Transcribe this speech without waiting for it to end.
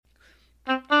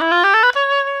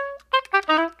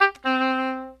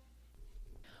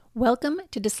Welcome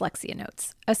to Dyslexia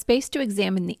Notes, a space to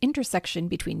examine the intersection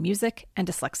between music and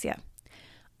dyslexia.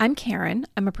 I'm Karen.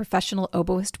 I'm a professional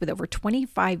oboist with over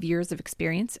 25 years of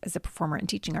experience as a performer and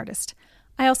teaching artist.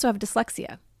 I also have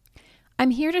dyslexia.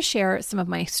 I'm here to share some of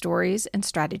my stories and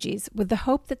strategies with the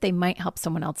hope that they might help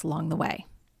someone else along the way.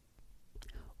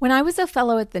 When I was a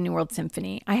fellow at the New World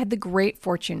Symphony, I had the great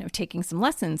fortune of taking some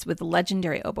lessons with the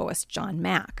legendary oboist John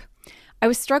Mack. I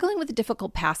was struggling with a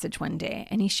difficult passage one day,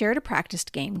 and he shared a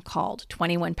practiced game called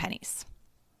 21 Pennies.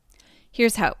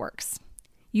 Here's how it works.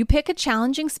 You pick a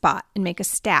challenging spot and make a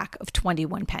stack of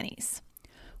 21 pennies.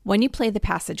 When you play the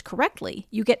passage correctly,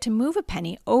 you get to move a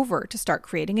penny over to start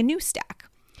creating a new stack.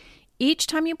 Each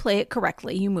time you play it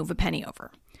correctly, you move a penny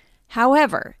over.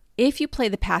 However, if you play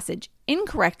the passage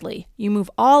incorrectly, you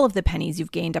move all of the pennies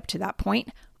you've gained up to that point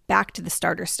back to the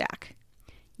starter stack.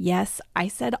 Yes, I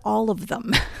said all of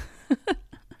them.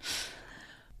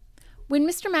 When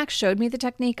Mr. Mack showed me the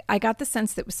technique, I got the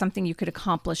sense that it was something you could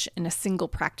accomplish in a single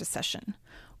practice session.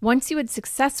 Once you had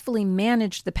successfully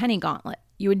managed the penny gauntlet,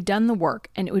 you had done the work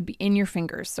and it would be in your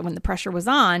fingers, so when the pressure was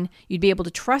on, you'd be able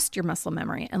to trust your muscle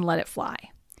memory and let it fly.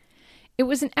 It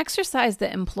was an exercise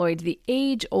that employed the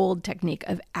age-old technique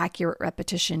of accurate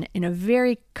repetition in a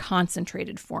very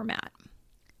concentrated format.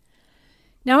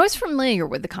 Now, I was familiar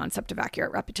with the concept of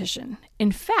accurate repetition.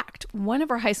 In fact, one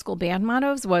of our high school band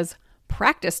mottos was,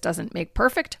 "Practice doesn't make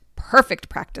perfect, perfect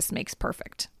practice makes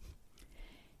perfect."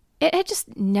 It had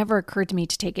just never occurred to me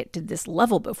to take it to this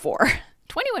level before.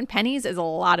 21 pennies is a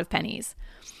lot of pennies.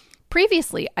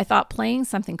 Previously, I thought playing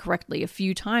something correctly a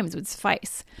few times would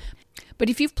suffice. But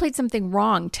if you've played something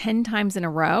wrong 10 times in a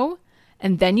row,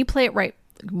 and then you play it right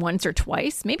once or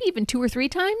twice, maybe even 2 or 3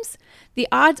 times, the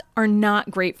odds are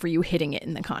not great for you hitting it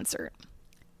in the concert.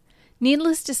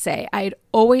 Needless to say, I had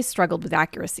always struggled with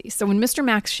accuracy, so when Mr.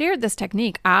 Max shared this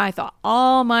technique, I thought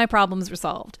all my problems were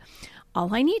solved.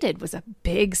 All I needed was a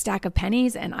big stack of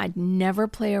pennies, and I'd never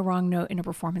play a wrong note in a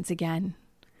performance again.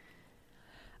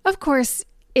 Of course,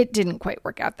 it didn't quite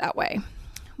work out that way.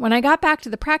 When I got back to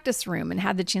the practice room and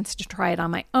had the chance to try it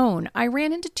on my own, I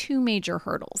ran into 2 major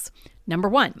hurdles. Number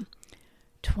 1,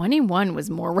 21 was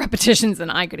more repetitions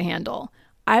than I could handle.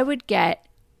 I would get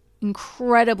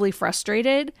incredibly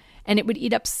frustrated, and it would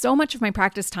eat up so much of my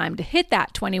practice time to hit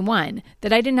that 21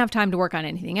 that I didn't have time to work on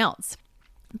anything else.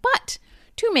 But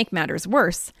to make matters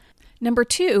worse, number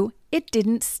 2, it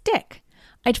didn't stick.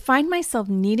 I'd find myself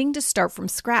needing to start from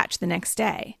scratch the next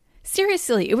day.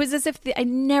 Seriously, it was as if I'd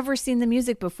never seen the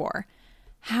music before.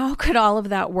 How could all of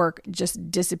that work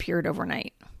just disappeared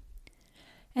overnight?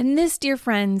 And this, dear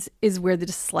friends, is where the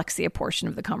dyslexia portion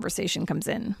of the conversation comes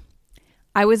in.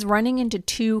 I was running into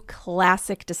 2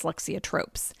 classic dyslexia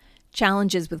tropes: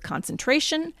 challenges with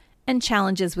concentration and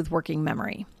challenges with working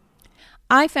memory.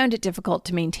 I found it difficult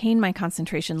to maintain my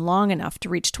concentration long enough to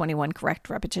reach 21 correct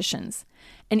repetitions.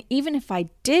 And even if I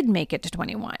did make it to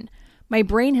 21, my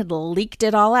brain had leaked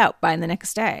it all out by the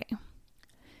next day.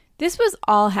 This was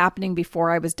all happening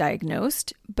before I was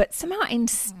diagnosed, but somehow I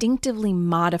instinctively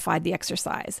modified the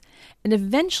exercise, and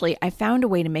eventually I found a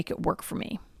way to make it work for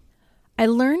me. I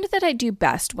learned that I do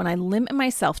best when I limit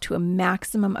myself to a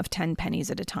maximum of 10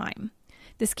 pennies at a time.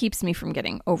 This keeps me from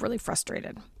getting overly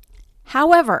frustrated.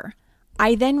 However,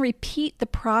 I then repeat the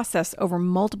process over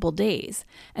multiple days,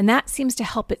 and that seems to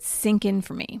help it sink in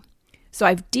for me. So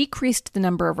I've decreased the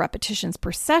number of repetitions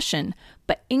per session,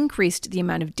 but increased the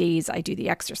amount of days I do the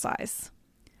exercise.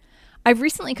 I've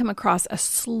recently come across a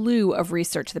slew of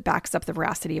research that backs up the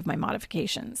veracity of my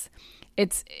modifications.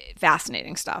 It's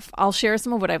fascinating stuff. I'll share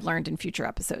some of what I've learned in future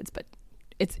episodes, but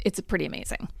it's pretty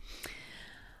amazing.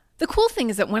 The cool thing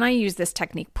is that when I use this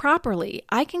technique properly,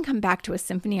 I can come back to a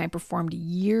symphony I performed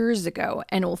years ago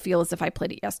and it will feel as if I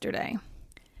played it yesterday.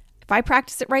 If I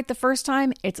practice it right the first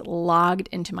time, it's logged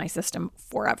into my system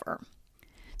forever.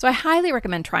 So I highly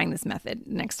recommend trying this method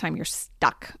next time you're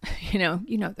stuck. You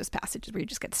know those passages where you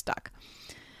just get stuck.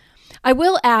 I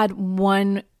will add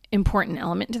one important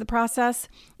element to the process.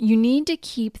 You need to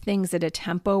keep things at a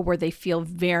tempo where they feel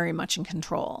very much in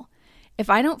control. If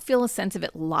I don't feel a sense of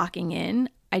it locking in,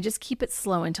 I just keep it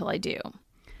slow until I do.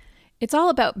 It's all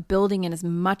about building in as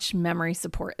much memory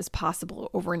support as possible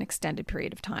over an extended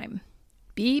period of time.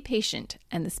 Be patient,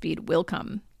 and the speed will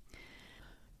come.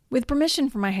 With permission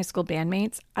from my high school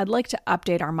bandmates, I'd like to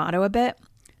update our motto a bit.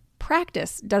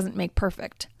 Practice doesn't make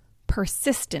perfect.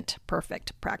 Persistent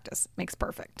perfect practice makes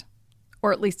perfect.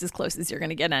 Or at least as close as you're going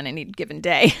to get on any given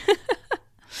day.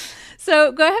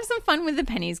 So go have some fun with the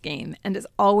pennies game. And as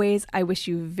always, I wish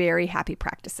you very happy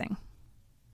practicing.